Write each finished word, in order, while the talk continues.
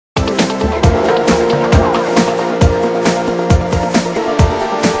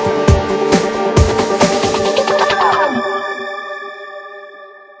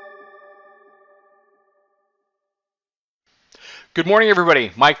Good morning,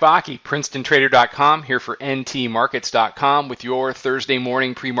 everybody. Mike Bakke, Princetontrader.com, here for ntmarkets.com with your Thursday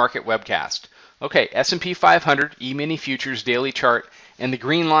morning pre-market webcast. Okay, S&P 500 E-mini futures daily chart, and the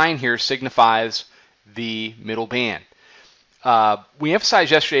green line here signifies the middle band. We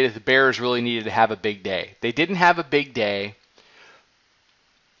emphasized yesterday that the bears really needed to have a big day. They didn't have a big day,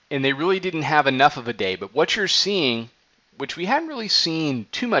 and they really didn't have enough of a day. But what you're seeing, which we hadn't really seen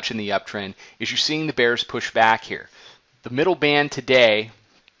too much in the uptrend, is you're seeing the bears push back here. The middle band today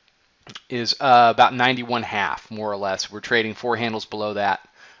is about 91.5, more or less. We're trading four handles below that,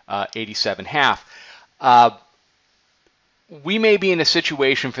 87.5. We may be in a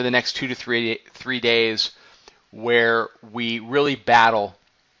situation for the next 2 to 3 days where we really battle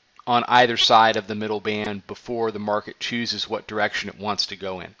on either side of the middle band before the market chooses what direction it wants to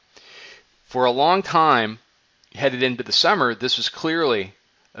go in. For a long time, headed into the summer, this was clearly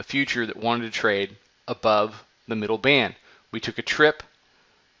a future that wanted to trade above the middle band. We took a trip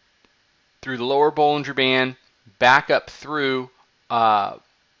through the lower Bollinger Band, back up through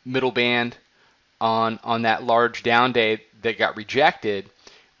middle band on that large down day that got rejected.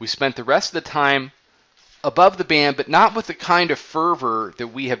 We spent the rest of the time above the band, but not with the kind of fervor that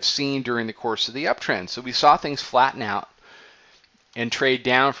we have seen during the course of the uptrend. So we saw things flatten out and trade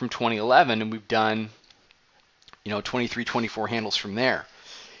down from 2011, and we've done 23, 24 handles from there.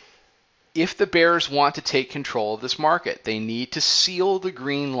 If the bears want to take control of this market, they need to seal the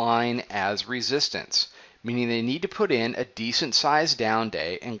green line as resistance, meaning they need to put in a decent sized down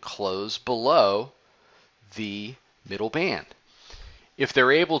day and close below the middle band. If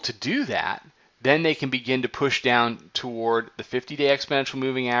they're able to do that, then they can begin to push down toward the 50-day exponential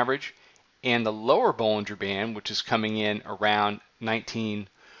moving average and the lower Bollinger Band, which is coming in around right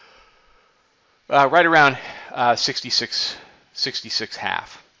around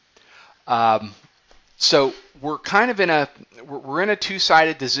 66.5. So we're kind of in a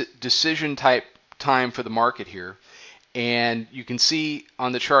two-sided decision type time for the market here, and you can see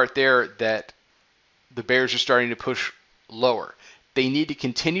on the chart there that the bears are starting to push lower. They need to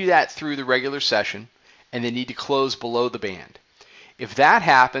continue that through the regular session, and they need to close below the band. If that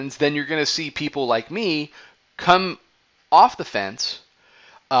happens, then you're going to see people like me come off the fence,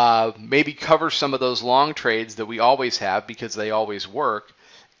 maybe cover some of those long trades that we always have because they always work,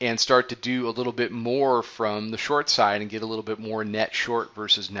 and start to do a little bit more from the short side and get a little bit more net short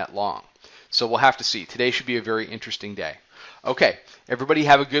versus net long. So we'll have to see. Today should be a very interesting day. Okay, everybody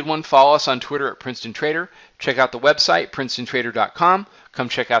have a good one. Follow us on Twitter at Princeton Trader. Check out the website, Princetontrader.com. Come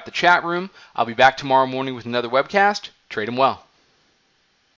check out the chat room. I'll be back tomorrow morning with another webcast. Trade 'em well.